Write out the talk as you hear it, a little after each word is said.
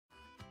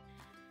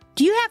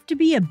Do you have to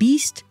be a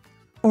beast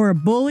or a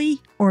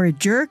bully or a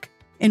jerk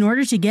in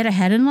order to get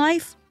ahead in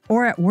life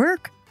or at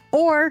work?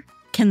 Or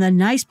can the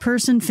nice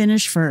person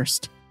finish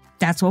first?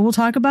 That's what we'll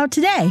talk about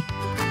today.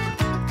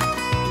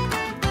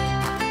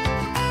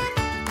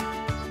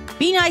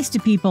 Be nice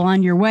to people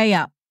on your way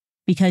up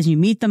because you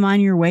meet them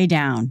on your way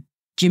down.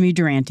 Jimmy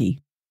Durante.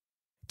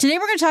 Today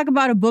we're going to talk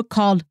about a book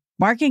called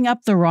Barking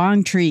Up the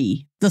Wrong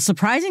Tree: The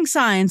Surprising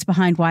Science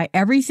Behind Why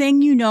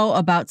Everything You Know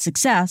About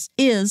Success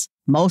is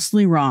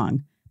Mostly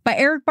Wrong by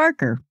Eric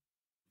Barker.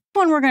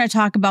 When we're going to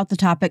talk about the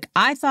topic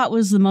I thought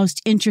was the most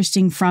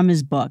interesting from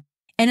his book,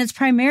 and it's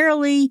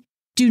primarily,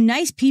 do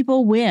nice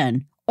people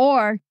win,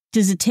 or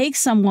does it take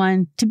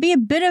someone to be a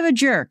bit of a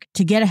jerk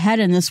to get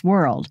ahead in this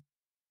world?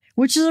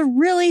 Which is a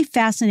really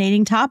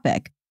fascinating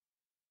topic.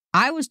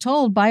 I was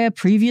told by a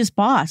previous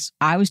boss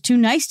I was too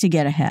nice to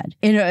get ahead.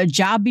 In a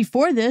job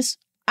before this,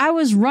 I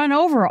was run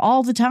over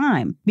all the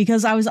time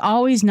because I was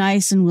always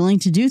nice and willing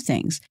to do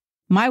things.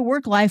 My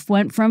work life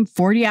went from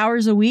 40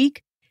 hours a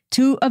week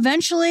to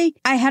eventually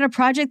I had a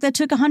project that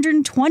took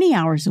 120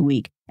 hours a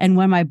week. And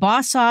when my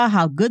boss saw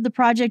how good the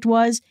project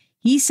was,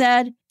 he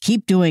said,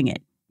 keep doing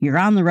it. You're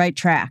on the right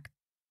track.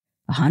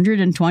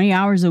 120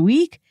 hours a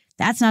week?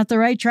 That's not the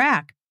right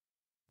track.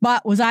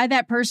 But was I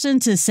that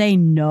person to say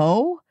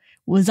no?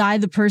 Was I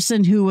the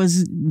person who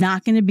was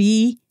not going to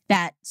be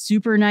that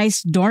super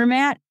nice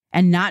doormat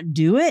and not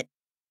do it?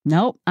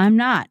 Nope, I'm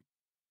not.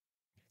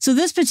 So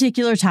this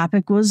particular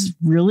topic was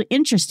really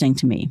interesting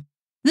to me.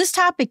 This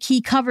topic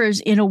he covers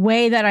in a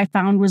way that I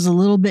found was a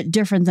little bit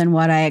different than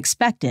what I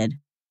expected.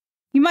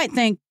 You might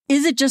think,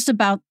 is it just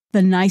about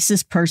the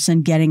nicest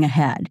person getting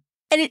ahead?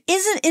 And it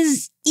isn't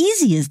as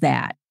easy as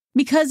that,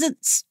 because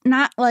it's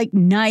not like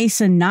nice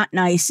and not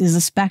nice is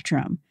a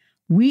spectrum.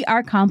 We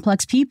are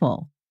complex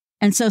people.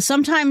 And so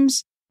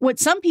sometimes what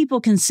some people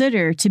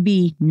consider to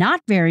be not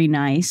very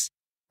nice,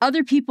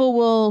 other people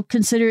will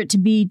consider it to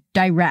be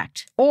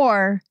direct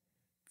or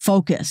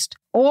focused,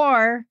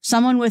 or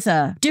someone with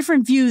a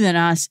different view than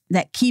us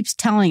that keeps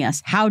telling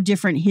us how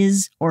different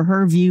his or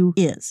her view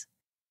is.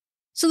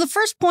 So the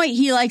first point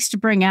he likes to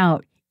bring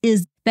out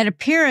is that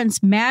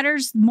appearance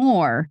matters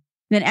more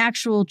than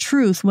actual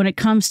truth when it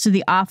comes to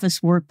the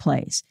office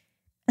workplace.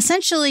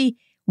 Essentially,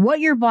 what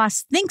your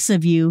boss thinks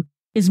of you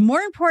is more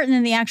important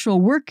than the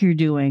actual work you're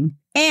doing,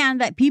 and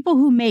that people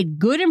who made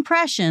good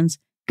impressions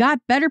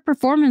got better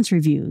performance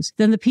reviews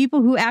than the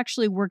people who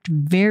actually worked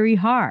very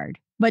hard,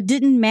 but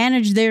didn't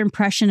manage their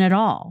impression at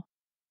all.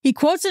 He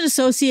quotes an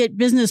associate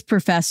business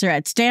professor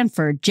at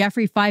Stanford,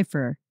 Jeffrey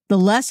Pfeiffer. The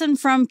lesson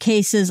from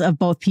cases of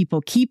both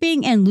people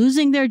keeping and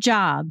losing their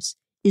jobs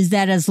is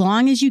that as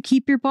long as you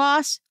keep your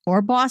boss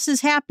or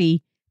bosses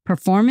happy,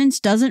 performance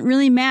doesn't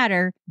really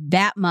matter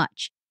that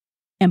much.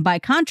 And by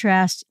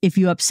contrast, if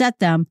you upset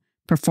them,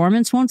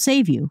 performance won't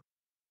save you.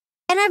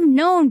 And I've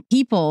known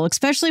people,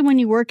 especially when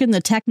you work in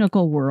the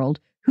technical world,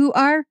 who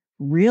are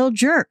real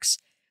jerks,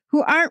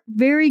 who aren't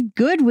very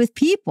good with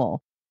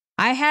people.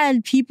 I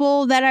had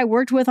people that I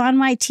worked with on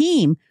my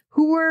team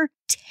who were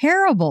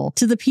terrible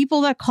to the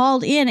people that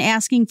called in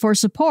asking for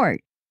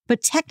support,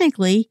 but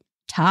technically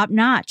top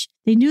notch.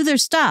 They knew their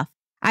stuff.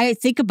 I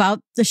think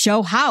about the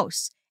show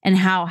House and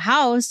how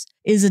House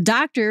is a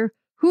doctor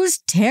who's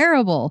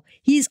terrible.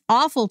 He's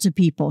awful to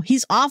people.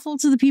 He's awful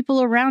to the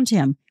people around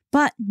him,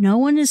 but no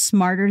one is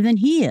smarter than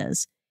he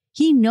is.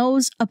 He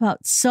knows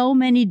about so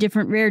many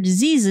different rare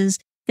diseases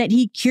that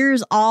he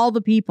cures all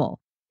the people.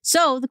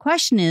 So the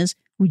question is,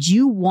 would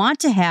you want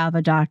to have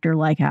a doctor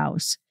like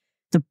House?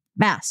 The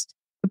best,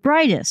 the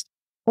brightest?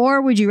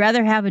 Or would you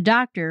rather have a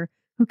doctor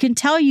who can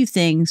tell you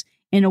things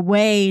in a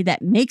way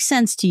that makes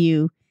sense to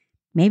you?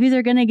 Maybe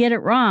they're going to get it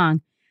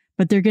wrong,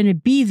 but they're going to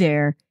be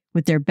there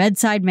with their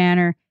bedside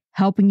manner,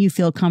 helping you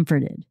feel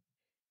comforted.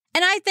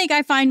 And I think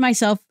I find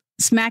myself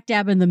smack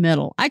dab in the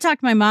middle. I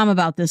talked to my mom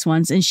about this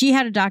once, and she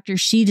had a doctor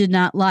she did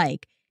not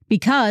like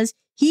because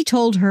he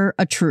told her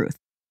a truth.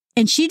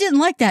 And she didn't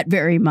like that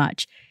very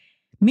much.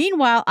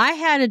 Meanwhile, I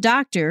had a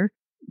doctor,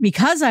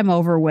 because I'm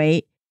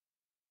overweight,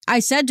 I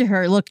said to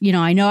her, look,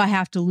 I know I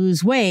have to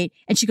lose weight.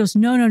 And she goes,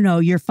 no,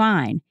 you're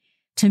fine.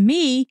 To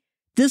me,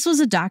 this was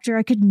a doctor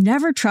I could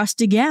never trust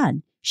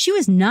again. She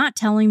was not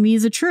telling me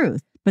the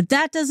truth. But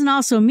that doesn't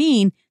also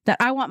mean that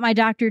I want my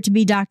doctor to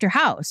be Dr.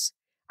 House.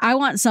 I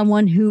want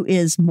someone who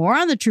is more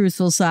on the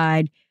truthful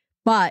side,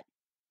 but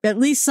at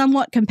least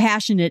somewhat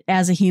compassionate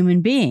as a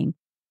human being.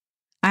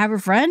 I have a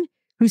friend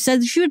who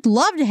said she would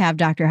love to have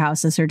Dr.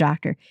 House as her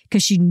doctor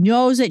because she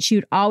knows that she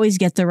would always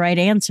get the right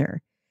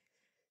answer.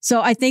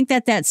 So I think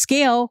that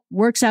scale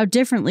works out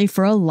differently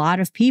for a lot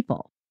of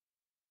people.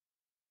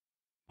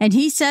 And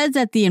he said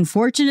that the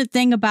unfortunate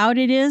thing about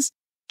it is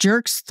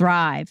jerks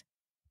thrive.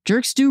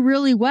 Jerks do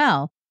really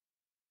well.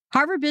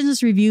 Harvard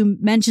Business Review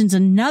mentions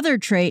another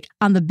trait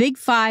on the Big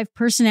Five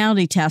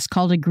personality test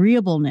called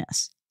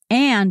agreeableness.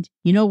 And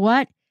you know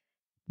what?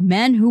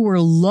 Men who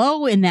were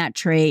low in that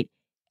trait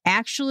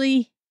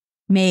actually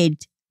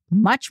made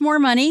much more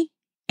money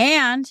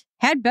and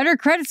had better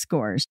credit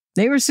scores.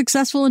 They were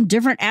successful in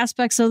different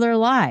aspects of their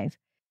life.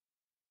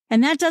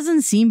 And that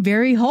doesn't seem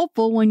very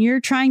hopeful when you're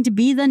trying to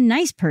be the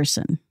nice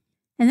person.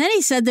 And then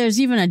he said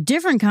there's even a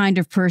different kind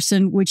of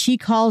person, which he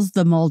calls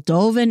the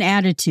Moldovan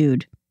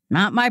attitude.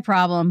 Not my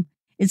problem.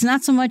 It's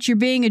not so much you're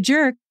being a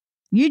jerk.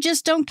 You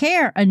just don't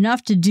care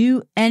enough to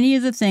do any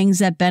of the things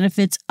that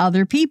benefits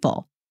other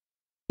people.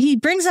 He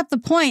brings up the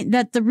point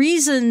that the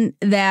reason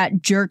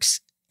that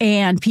jerks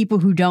and people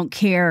who don't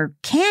care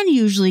can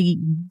usually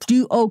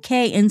do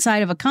okay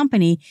inside of a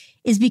company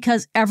is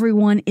because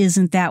everyone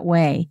isn't that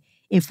way.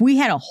 If we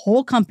had a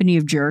whole company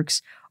of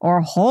jerks or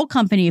a whole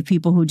company of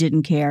people who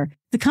didn't care,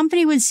 the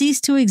company would cease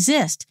to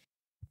exist.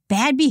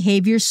 Bad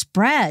behavior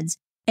spreads,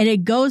 and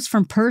it goes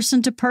from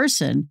person to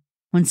person.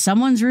 When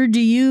someone's rude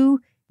to you,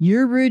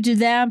 you're rude to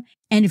them.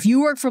 And if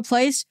you work for a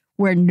place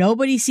where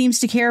nobody seems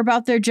to care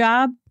about their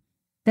job,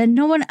 then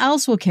no one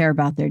else will care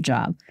about their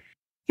job.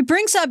 He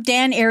brings up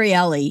Dan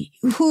Ariely,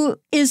 who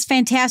is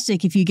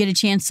fantastic if you get a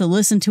chance to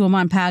listen to him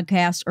on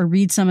podcasts or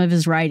read some of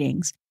his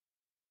writings.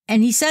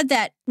 And he said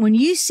that when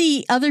you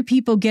see other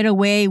people get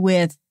away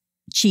with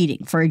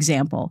cheating, for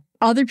example,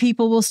 other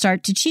people will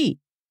start to cheat.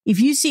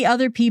 If you see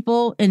other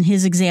people, in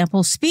his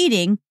example,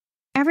 speeding,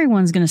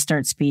 everyone's going to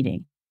start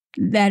speeding.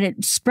 That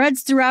it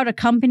spreads throughout a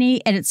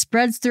company and it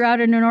spreads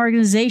throughout an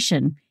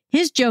organization.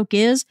 His joke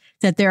is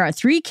that there are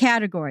 3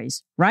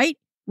 categories: right,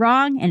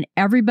 wrong, and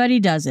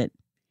everybody does it.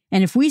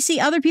 And if we see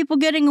other people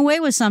getting away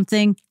with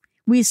something,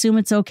 we assume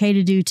it's okay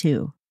to do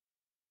too.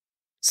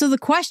 So the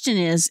question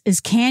is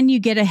can you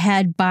get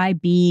ahead by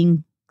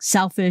being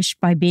selfish,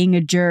 by being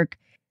a jerk,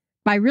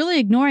 by really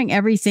ignoring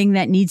everything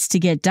that needs to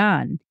get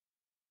done?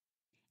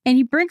 And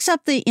he brings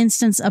up the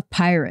instance of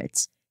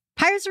pirates.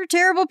 Pirates are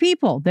terrible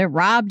people. They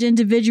robbed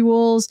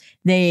individuals.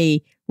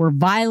 They were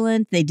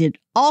violent. They did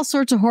all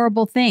sorts of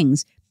horrible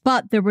things.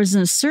 But there was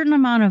a certain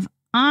amount of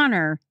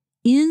honor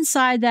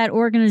inside that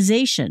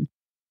organization.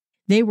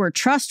 They were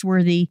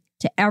trustworthy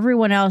to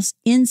everyone else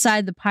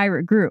inside the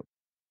pirate group.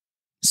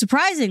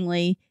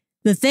 Surprisingly,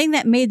 the thing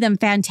that made them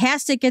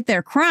fantastic at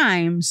their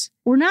crimes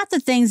were not the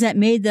things that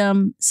made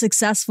them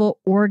successful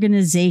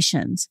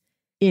organizations.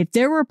 If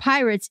there were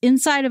pirates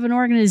inside of an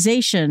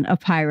organization of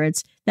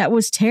pirates that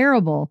was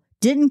terrible,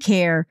 didn't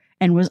care,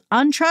 and was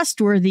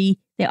untrustworthy,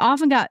 they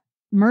often got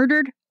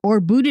murdered or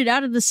booted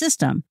out of the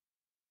system.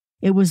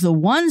 It was the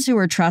ones who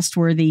were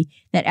trustworthy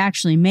that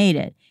actually made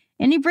it.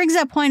 And he brings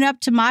that point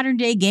up to modern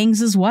day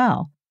gangs as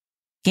well.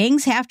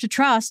 Gangs have to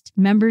trust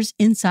members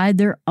inside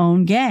their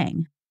own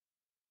gang.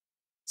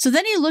 So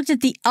then he looked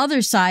at the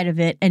other side of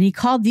it and he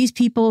called these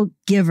people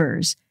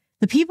givers,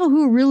 the people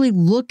who really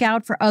look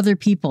out for other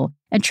people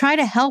and try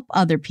to help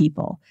other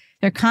people.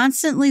 They're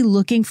constantly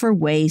looking for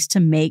ways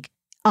to make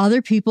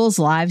other people's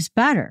lives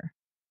better.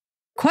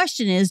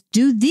 Question is,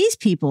 do these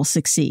people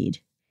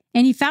succeed?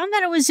 And he found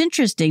that it was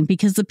interesting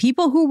because the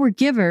people who were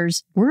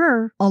givers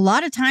were a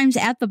lot of times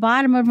at the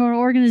bottom of an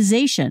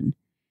organization,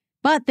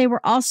 but they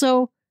were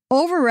also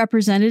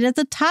overrepresented at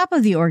the top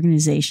of the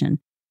organization.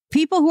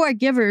 People who are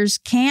givers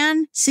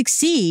can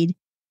succeed.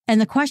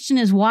 And the question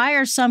is, why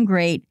are some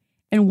great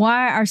and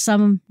why are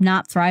some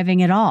not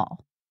thriving at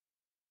all?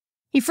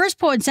 He first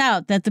points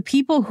out that the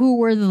people who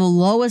were the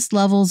lowest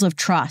levels of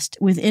trust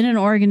within an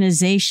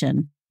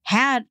organization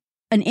had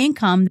an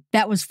income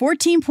that was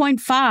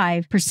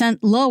 14.5%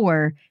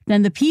 lower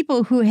than the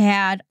people who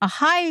had a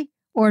high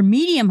or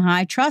medium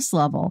high trust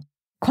level.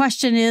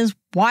 Question is,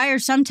 why are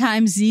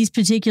sometimes these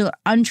particular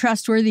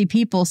untrustworthy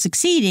people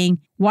succeeding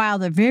while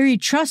the very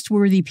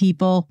trustworthy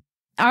people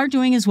are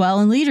doing as well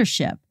in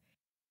leadership?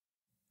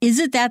 Is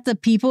it that the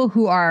people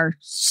who are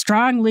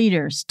strong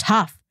leaders,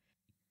 tough,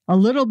 a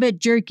little bit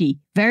jerky,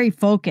 very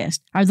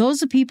focused, are those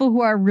the people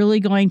who are really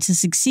going to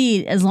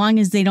succeed as long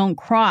as they don't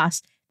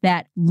cross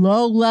that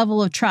low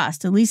level of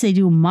trust? At least they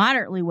do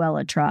moderately well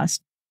at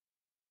trust.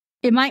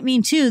 It might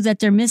mean, too, that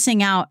they're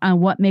missing out on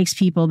what makes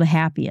people the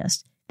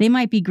happiest. They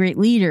might be great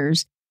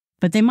leaders,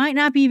 but they might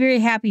not be very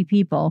happy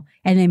people,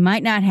 and they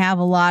might not have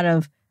a lot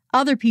of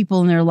other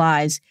people in their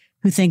lives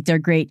who think they're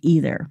great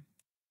either.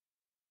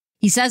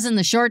 He says in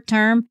the short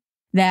term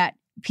that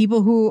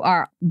people who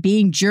are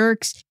being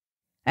jerks,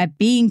 at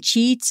being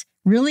cheats,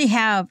 really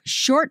have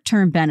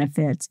short-term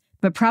benefits,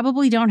 but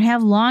probably don't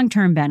have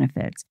long-term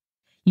benefits.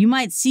 You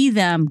might see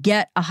them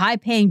get a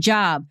high-paying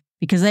job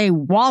because they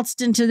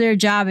waltzed into their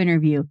job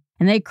interview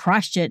and they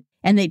crushed it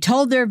and they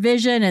told their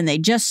vision and they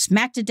just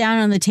smacked it down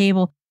on the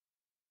table.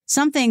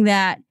 Something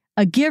that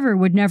a giver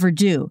would never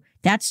do.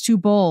 That's too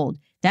bold.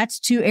 That's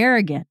too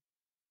arrogant.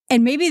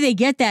 And maybe they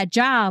get that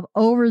job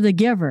over the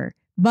giver.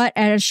 But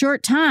at a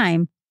short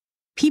time,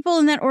 people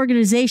in that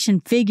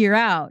organization figure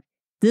out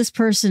this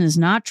person is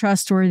not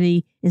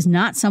trustworthy, is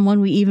not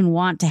someone we even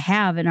want to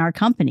have in our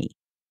company.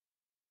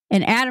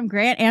 And Adam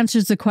Grant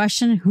answers the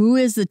question, who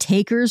is the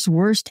taker's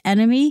worst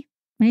enemy?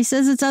 And he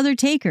says it's other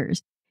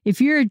takers. If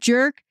you're a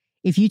jerk,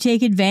 if you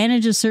take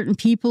advantage of certain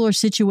people or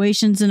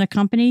situations in a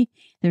company,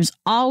 there's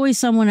always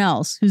someone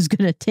else who's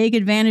going to take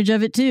advantage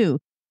of it too.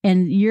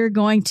 And you're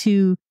going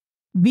to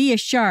be a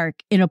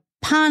shark in a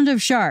pond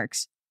of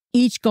sharks,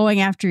 each going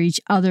after each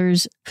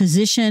other's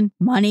position,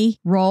 money,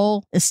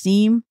 role,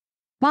 esteem.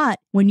 But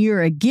when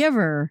you're a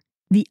giver,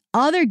 the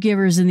other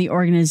givers in the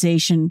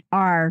organization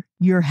are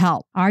your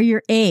help, are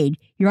your aid.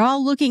 You're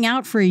all looking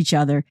out for each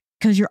other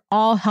because you're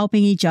all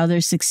helping each other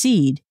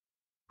succeed.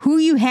 Who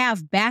you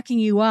have backing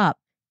you up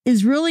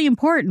is really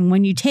important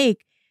when you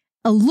take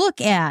a look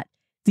at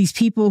these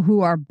people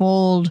who are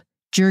bold,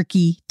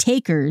 jerky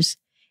takers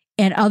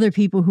and other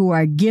people who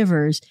are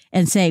givers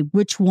and say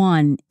which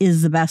one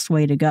is the best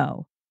way to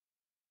go.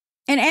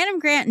 And Adam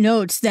Grant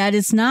notes that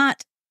it's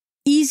not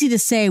easy to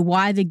say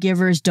why the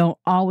givers don't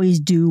always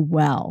do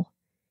well.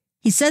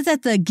 He says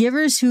that the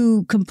givers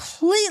who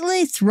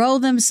completely throw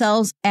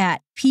themselves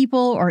at people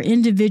or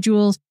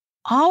individuals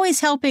always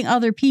helping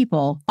other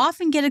people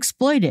often get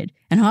exploited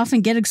and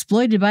often get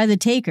exploited by the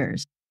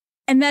takers.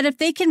 And that if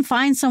they can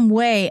find some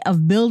way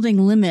of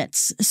building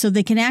limits so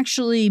they can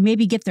actually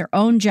maybe get their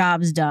own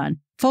jobs done,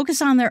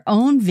 focus on their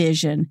own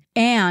vision,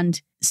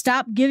 and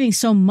stop giving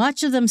so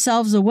much of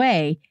themselves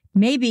away,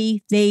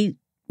 maybe they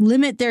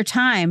limit their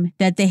time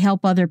that they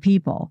help other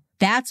people.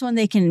 That's when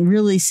they can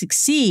really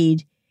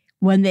succeed,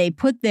 when they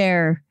put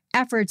their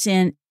efforts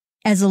in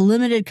as a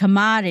limited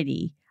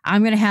commodity.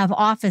 I'm going to have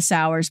office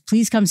hours.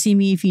 Please come see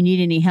me if you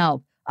need any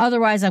help.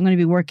 Otherwise, I'm going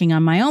to be working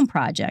on my own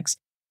projects.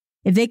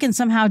 If they can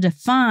somehow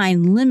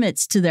define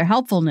limits to their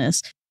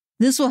helpfulness,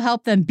 this will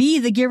help them be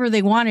the giver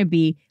they want to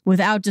be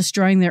without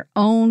destroying their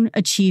own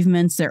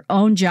achievements, their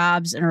own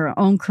jobs, and their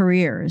own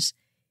careers.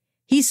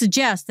 He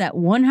suggests that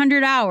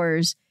 100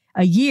 hours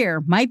a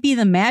year might be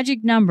the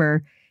magic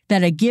number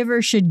that a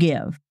giver should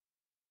give,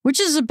 which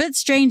is a bit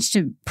strange to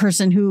a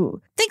person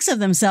who thinks of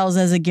themselves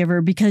as a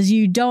giver because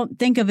you don't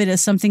think of it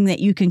as something that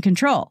you can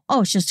control.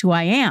 Oh, it's just who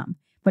I am.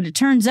 But it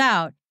turns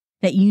out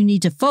that you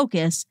need to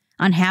focus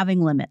on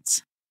having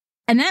limits.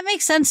 And that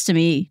makes sense to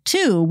me,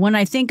 too, when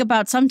I think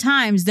about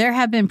sometimes there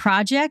have been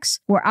projects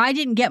where I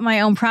didn't get my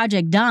own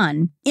project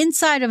done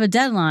inside of a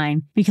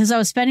deadline because I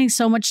was spending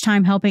so much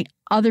time helping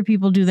other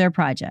people do their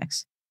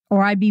projects.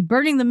 Or I'd be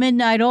burning the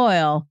midnight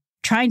oil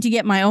trying to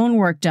get my own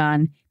work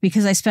done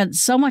because I spent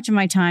so much of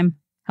my time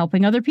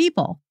helping other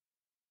people.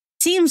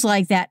 Seems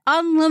like that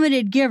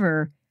unlimited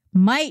giver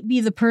might be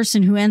the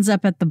person who ends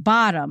up at the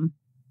bottom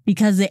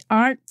because they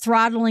aren't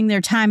throttling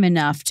their time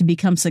enough to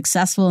become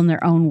successful in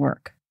their own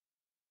work.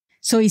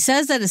 So he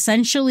says that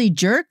essentially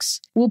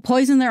jerks will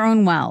poison their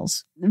own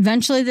wells.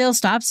 Eventually they'll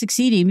stop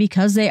succeeding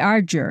because they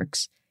are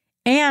jerks.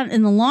 And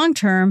in the long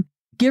term,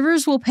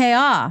 givers will pay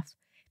off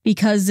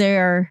because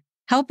they're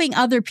helping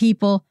other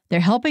people, they're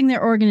helping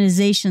their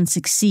organization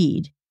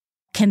succeed.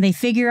 Can they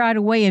figure out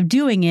a way of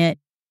doing it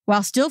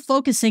while still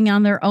focusing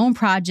on their own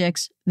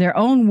projects, their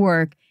own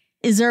work?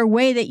 Is there a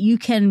way that you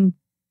can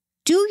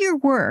do your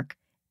work,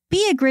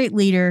 be a great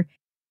leader,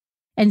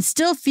 and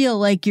still feel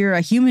like you're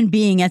a human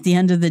being at the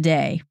end of the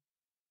day?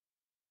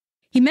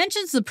 He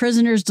mentions the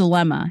prisoner's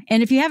dilemma.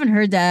 And if you haven't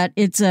heard that,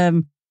 it's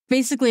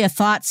basically a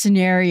thought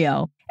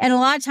scenario. And a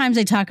lot of times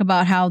they talk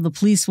about how the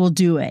police will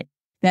do it.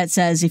 That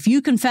says, if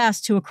you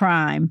confess to a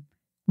crime,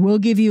 we'll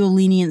give you a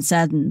lenient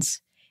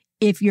sentence.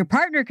 If your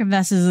partner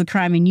confesses to the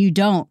crime and you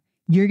don't,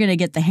 you're going to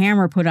get the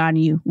hammer put on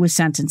you with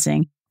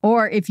sentencing.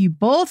 Or if you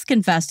both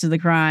confess to the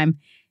crime,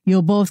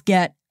 you'll both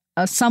get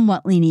a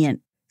somewhat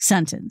lenient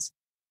sentence.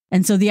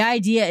 And so the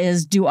idea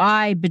is, do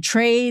I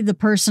betray the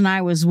person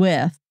I was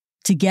with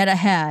to get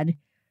ahead?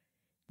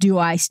 Do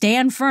I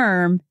stand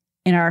firm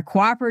in our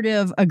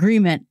cooperative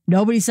agreement?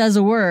 Nobody says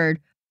a word.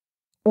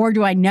 Or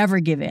do I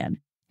never give in?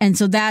 And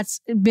so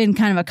that's been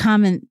kind of a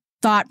common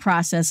thought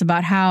process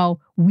about how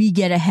we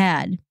get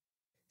ahead.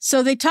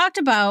 So they talked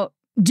about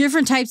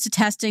different types of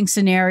testing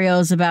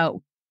scenarios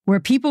about where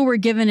people were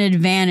given an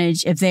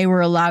advantage if they were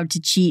allowed to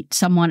cheat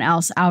someone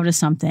else out of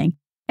something.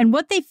 And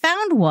what they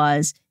found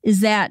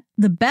is that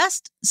the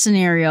best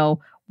scenario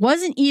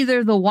wasn't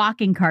either the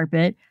walking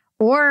carpet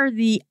or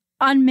the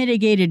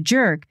unmitigated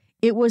jerk.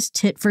 It was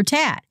tit for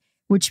tat,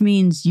 which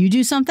means you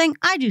do something,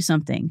 I do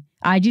something.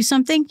 I do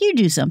something, you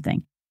do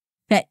something.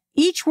 That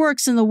each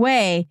works in the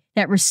way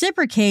that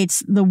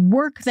reciprocates the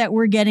work that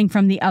we're getting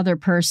from the other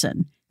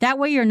person. That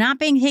way you're not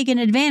being taken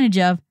advantage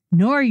of,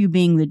 nor are you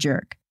being the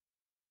jerk.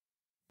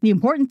 The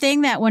important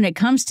thing that when it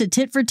comes to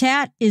tit for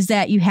tat is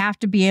that you have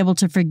to be able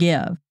to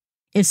forgive.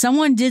 If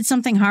someone did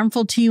something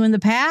harmful to you in the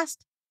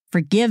past,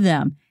 forgive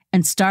them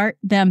and start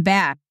them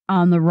back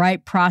on the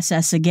right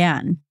process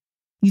again.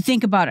 You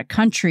think about a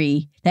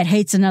country that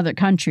hates another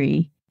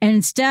country, and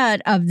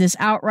instead of this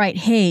outright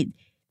hate,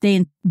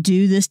 they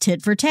do this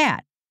tit for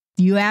tat.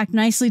 You act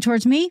nicely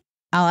towards me,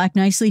 I'll act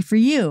nicely for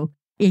you.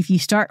 If you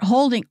start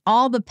holding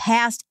all the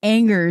past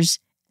angers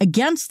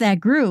against that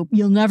group,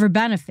 you'll never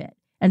benefit.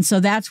 And so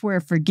that's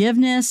where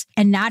forgiveness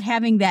and not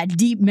having that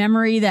deep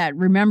memory that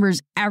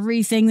remembers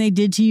everything they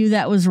did to you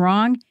that was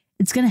wrong,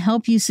 it's going to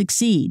help you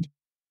succeed.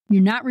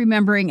 You're not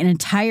remembering an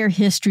entire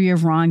history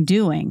of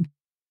wrongdoing.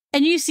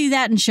 And you see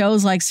that in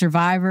shows like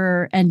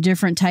Survivor and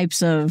different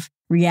types of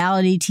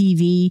reality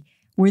TV,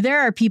 where there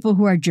are people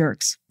who are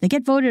jerks. They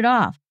get voted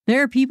off.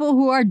 There are people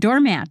who are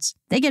doormats.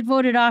 They get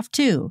voted off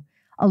too.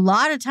 A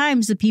lot of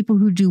times the people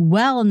who do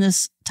well in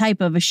this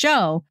type of a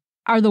show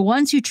are the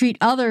ones who treat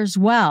others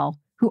well,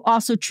 who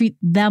also treat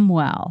them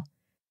well.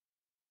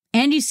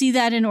 And you see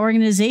that in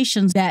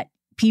organizations, that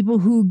people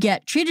who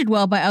get treated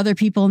well by other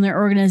people in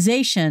their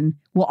organization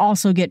will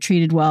also get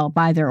treated well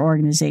by their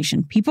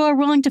organization. People are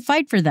willing to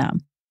fight for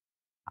them.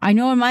 I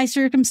know in my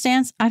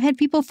circumstance, I've had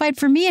people fight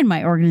for me in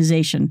my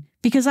organization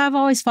because I've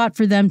always fought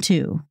for them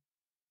too.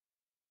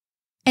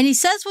 And he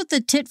says with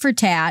the tit for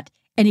tat,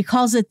 and he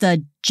calls it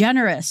the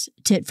generous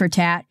tit for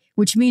tat,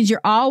 which means you're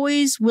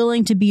always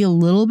willing to be a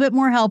little bit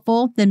more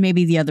helpful than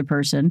maybe the other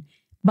person,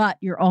 but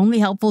you're only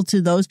helpful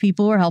to those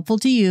people who are helpful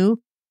to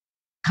you,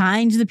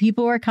 kind to the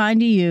people who are kind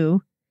to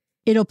you.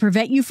 It'll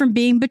prevent you from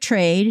being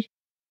betrayed.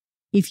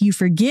 If you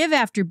forgive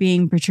after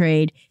being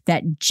betrayed,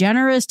 that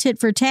generous tit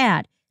for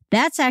tat,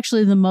 that's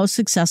actually the most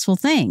successful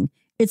thing.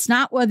 It's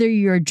not whether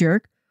you're a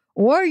jerk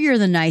or you're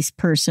the nice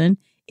person.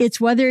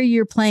 It's whether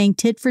you're playing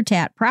tit for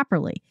tat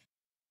properly.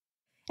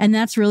 And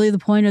that's really the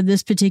point of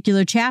this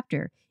particular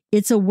chapter.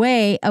 It's a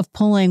way of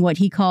pulling what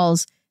he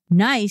calls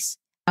nice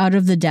out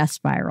of the death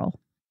spiral.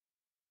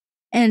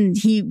 And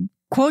he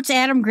quotes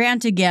Adam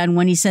Grant again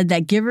when he said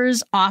that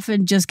givers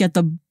often just get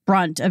the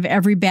brunt of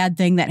every bad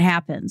thing that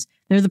happens.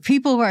 They're the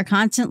people who are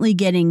constantly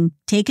getting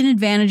taken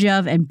advantage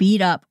of and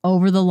beat up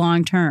over the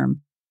long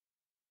term.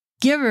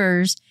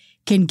 Givers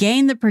can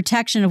gain the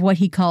protection of what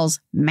he calls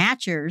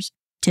matchers,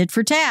 tit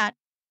for tat.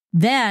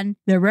 Then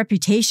their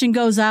reputation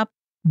goes up,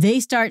 they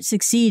start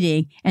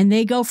succeeding, and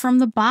they go from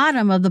the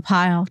bottom of the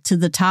pile to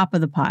the top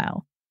of the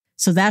pile.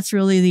 So that's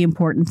really the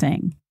important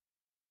thing.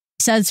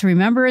 He says to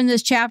remember in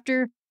this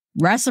chapter,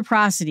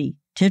 reciprocity,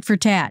 tit for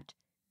tat.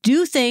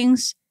 Do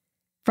things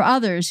for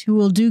others who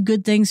will do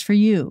good things for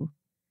you.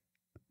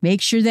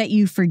 Make sure that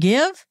you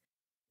forgive.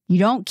 You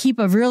don't keep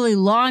a really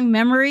long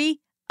memory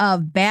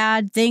of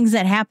bad things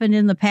that happened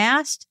in the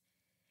past.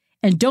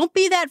 And don't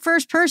be that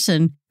first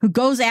person who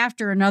goes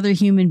after another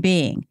human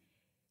being.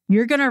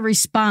 You're going to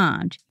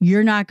respond.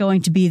 You're not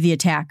going to be the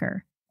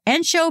attacker.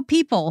 And show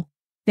people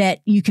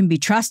that you can be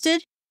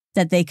trusted,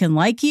 that they can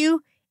like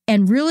you,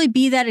 and really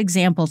be that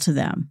example to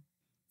them.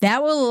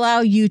 That will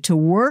allow you to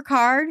work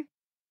hard.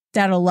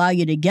 That'll allow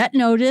you to get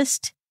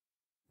noticed.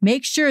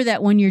 Make sure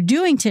that when you're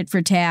doing tit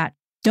for tat,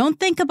 don't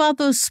think about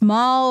those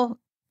small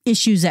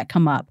issues that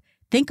come up.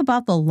 Think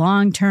about the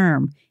long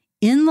term.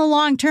 In the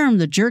long term,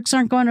 the jerks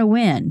aren't going to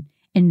win,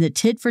 and the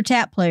tit for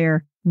tat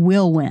player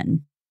will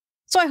win.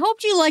 So I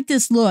hope you like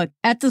this look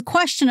at the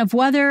question of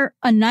whether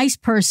a nice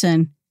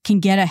person can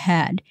get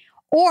ahead,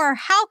 or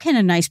how can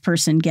a nice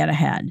person get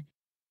ahead.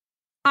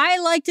 I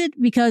liked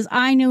it because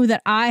I knew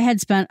that I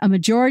had spent a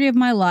majority of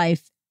my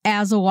life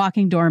as a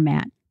walking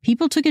doormat.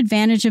 People took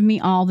advantage of me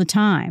all the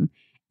time.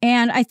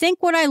 And I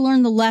think what I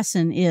learned the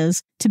lesson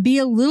is to be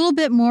a little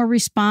bit more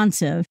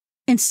responsive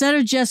instead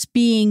of just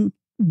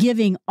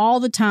giving all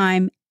the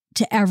time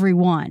to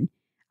everyone.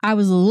 I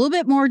was a little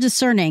bit more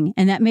discerning,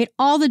 and that made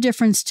all the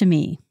difference to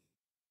me.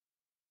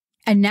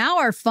 And now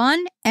our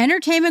fun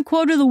entertainment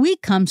quote of the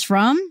week comes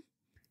from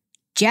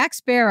Jack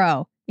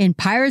Sparrow in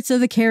Pirates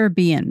of the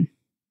Caribbean.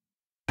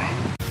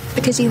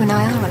 Because you and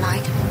I are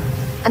alike,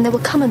 and there will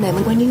come a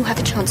moment when you have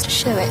a chance to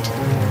show it,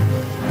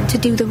 to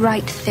do the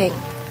right thing.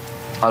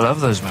 I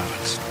love those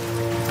moments.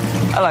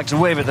 I like to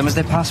wave at them as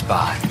they pass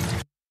by.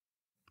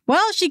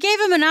 Well, she gave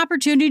him an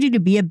opportunity to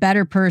be a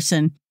better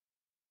person.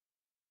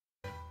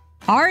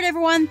 All right,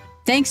 everyone.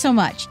 Thanks so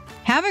much.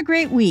 Have a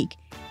great week.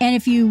 And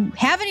if you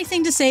have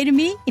anything to say to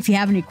me, if you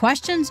have any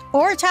questions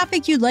or a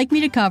topic you'd like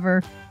me to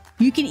cover,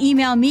 you can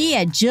email me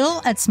at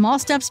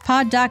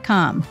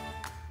jill@smallstepspod.com.